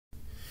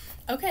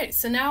Okay,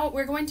 so now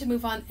we're going to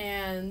move on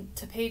and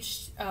to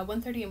page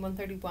 130 and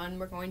 131.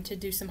 We're going to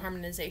do some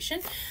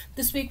harmonization.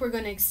 This week we're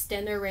going to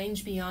extend our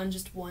range beyond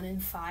just 1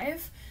 and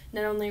 5.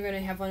 Not only are we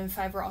going to have 1 and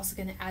 5, we're also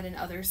going to add in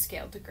other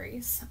scale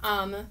degrees.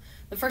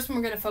 The first one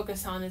we're going to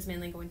focus on is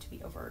mainly going to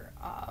be over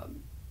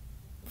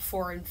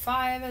 4 and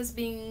 5 as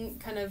being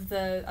kind of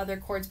the other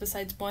chords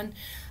besides 1.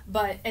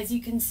 But as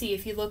you can see,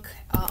 if you look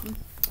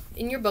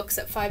in your books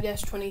at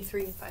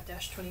 5-23 and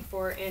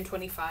 5-24 and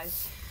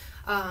 25,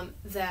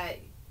 that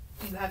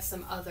you have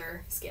some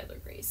other scale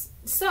degrees.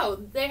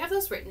 So they have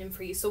those written in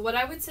for you. So what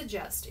I would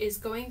suggest is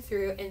going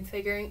through and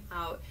figuring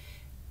out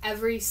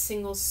every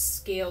single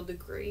scale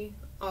degree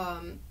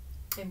and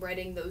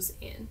writing those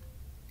in.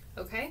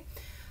 Okay?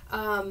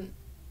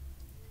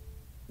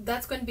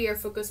 That's going to be our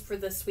focus for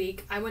this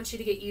week. I want you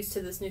to get used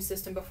to this new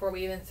system before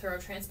we even throw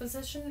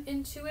transposition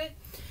into it.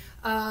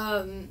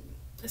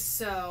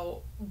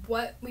 So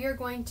what we are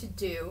going to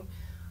do,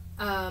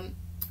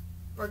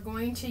 we're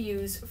going to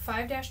use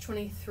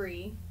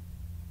 5-23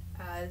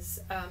 as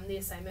the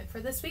assignment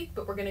for this week,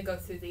 but we're going to go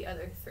through the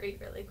other 3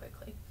 really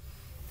quickly.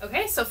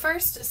 Okay, so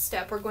first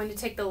step, we're going to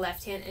take the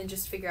left hand and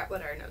just figure out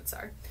what our notes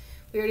are.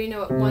 We already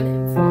know what 1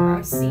 and 4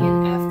 are, C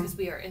and F, because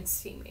we are in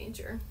C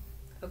major.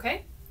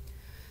 Okay?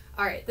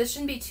 Alright, this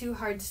shouldn't be too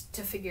hard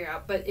to figure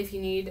out, but if you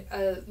need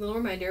a little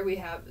reminder, we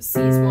have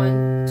C's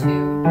 1, 2, 3,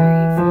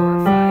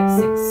 4, 5,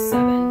 6,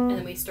 7, and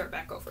then we start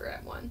back over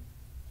at 1.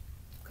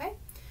 Okay?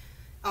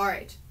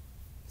 Alright,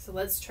 so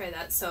let's try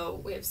that.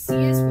 So we have C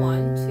is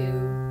 1,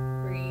 2,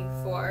 3,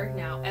 4.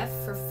 Now F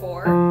for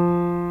 4.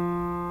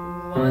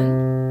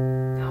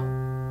 1. Now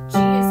G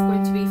is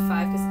going to be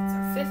 5 because it's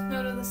our 5th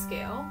note of the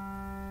scale.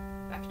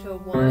 Back to a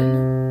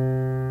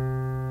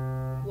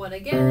 1. 1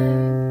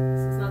 again.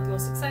 This is not the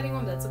most exciting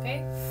one, but that's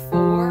okay.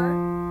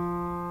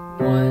 4.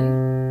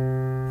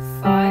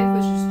 1. 5,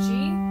 which is G.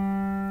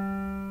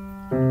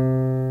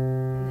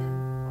 And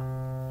then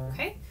 1.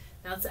 Okay?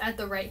 Now let's add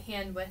the right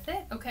hand with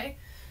it. Okay?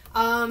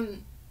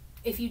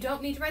 If you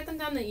don't need to write them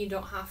down, then you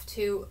don't have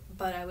to,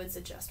 but I would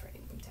suggest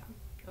writing them down.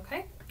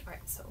 Okay?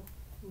 Alright, so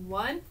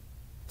 1,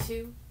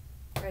 2,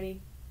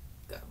 ready,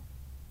 go.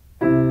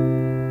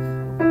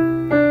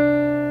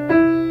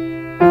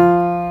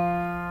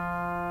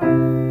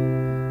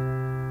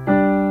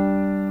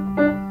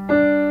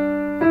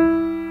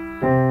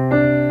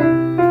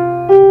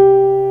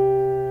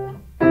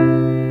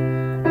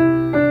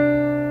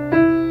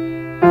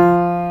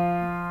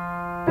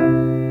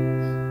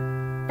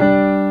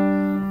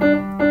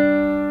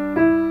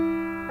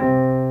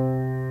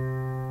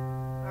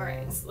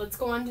 Let's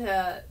go on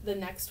to the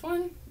next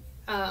one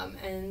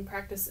and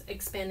practice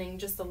expanding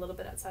just a little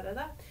bit outside of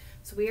that.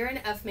 So we are in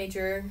F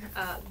major,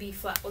 B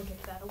flat will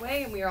give that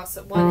away, and we are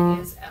also 1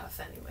 is F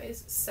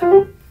anyways. So I'm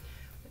going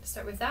to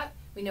start with that.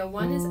 We know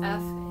 1 is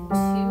F and 2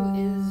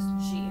 is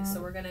G,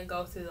 so we're going to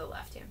go through the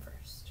left hand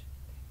first.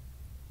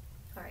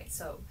 Alright,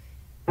 so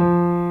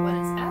 1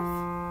 is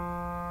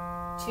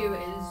F, 2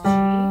 is G.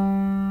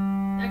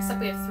 Next up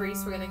we have 3,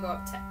 so we're going to go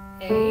up to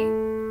A,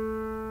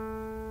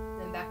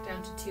 then back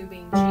down to 2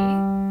 being G.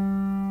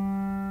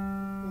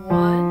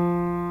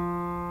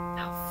 1,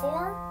 now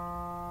 4,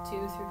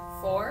 2 through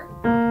 4,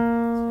 it's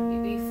going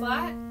to be B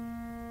flat,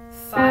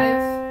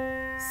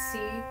 5, C,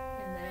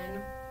 and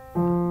then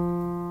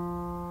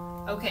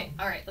 1. Okay,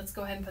 alright, let's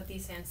go ahead and put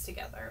these hands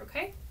together,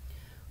 okay?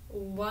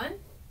 1,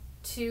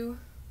 2,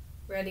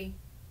 ready,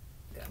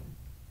 go.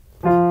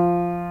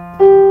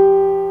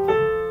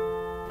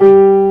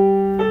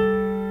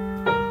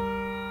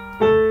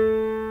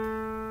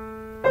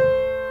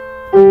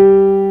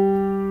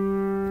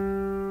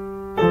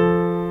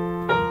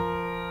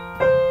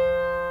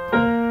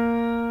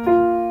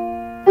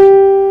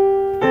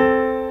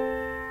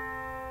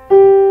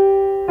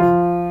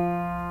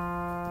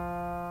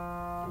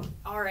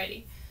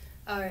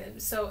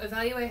 So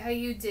evaluate how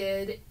you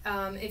did.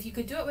 If you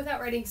could do it without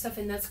writing stuff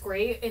in, that's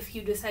great. If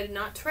you decided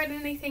not to write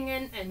anything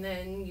in and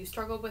then you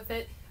struggled with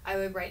it, I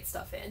would write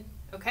stuff in,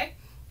 okay?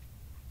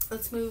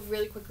 Let's move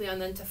really quickly on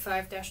then to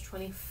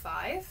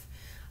 5-25.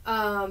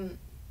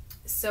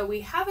 So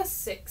we have a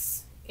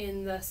 6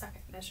 in the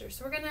second measure.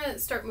 So we're going to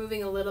start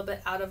moving a little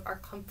bit out of our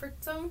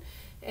comfort zone.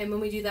 And when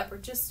we do that, we're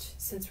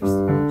just, since we're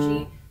still in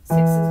G, 6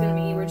 is going to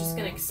be, we're just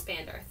going to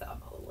expand our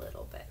thumb a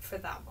little bit for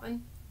that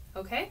one,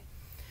 okay?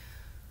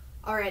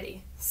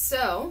 Alrighty,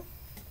 so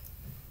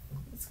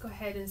let's go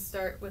ahead and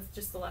start with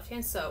just the left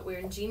hand. So we're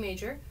in G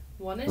major,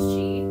 1 is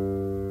G,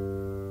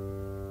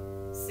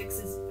 6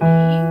 is B,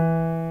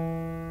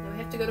 now we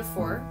have to go to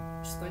 4,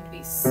 which is going to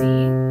be C,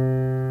 and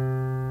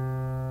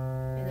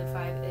then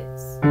 5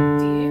 is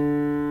D,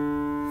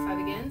 5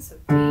 again, so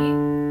D,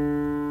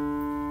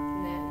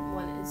 and then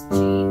 1 is G,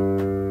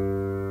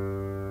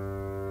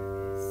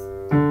 is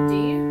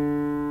D,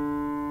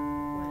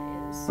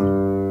 1 is G.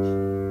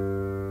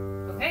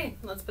 Okay,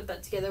 let's put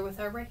that together with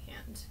our right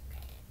hand.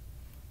 Okay.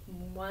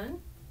 1,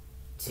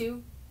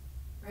 2,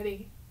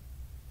 ready,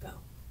 go.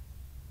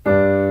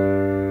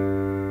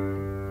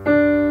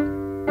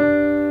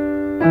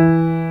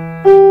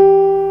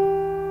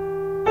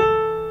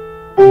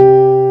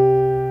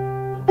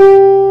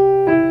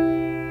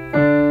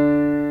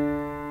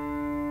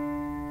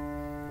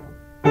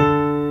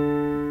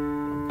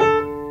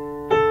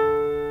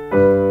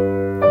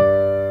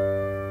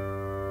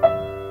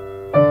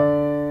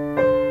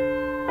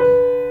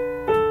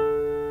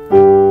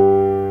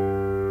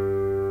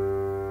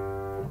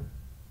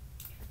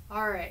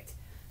 Alright,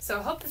 so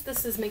I hope that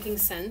this is making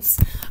sense.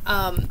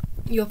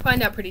 You'll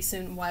find out pretty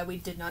soon why we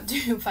did not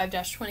do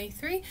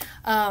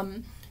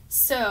 5-23.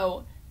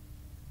 So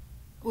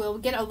we'll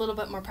get a little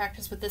bit more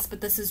practice with this,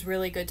 but this is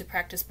really good to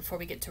practice before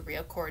we get to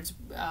real chords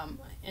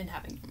and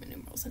having Roman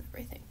numerals and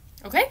everything.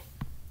 Okay?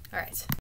 Alright.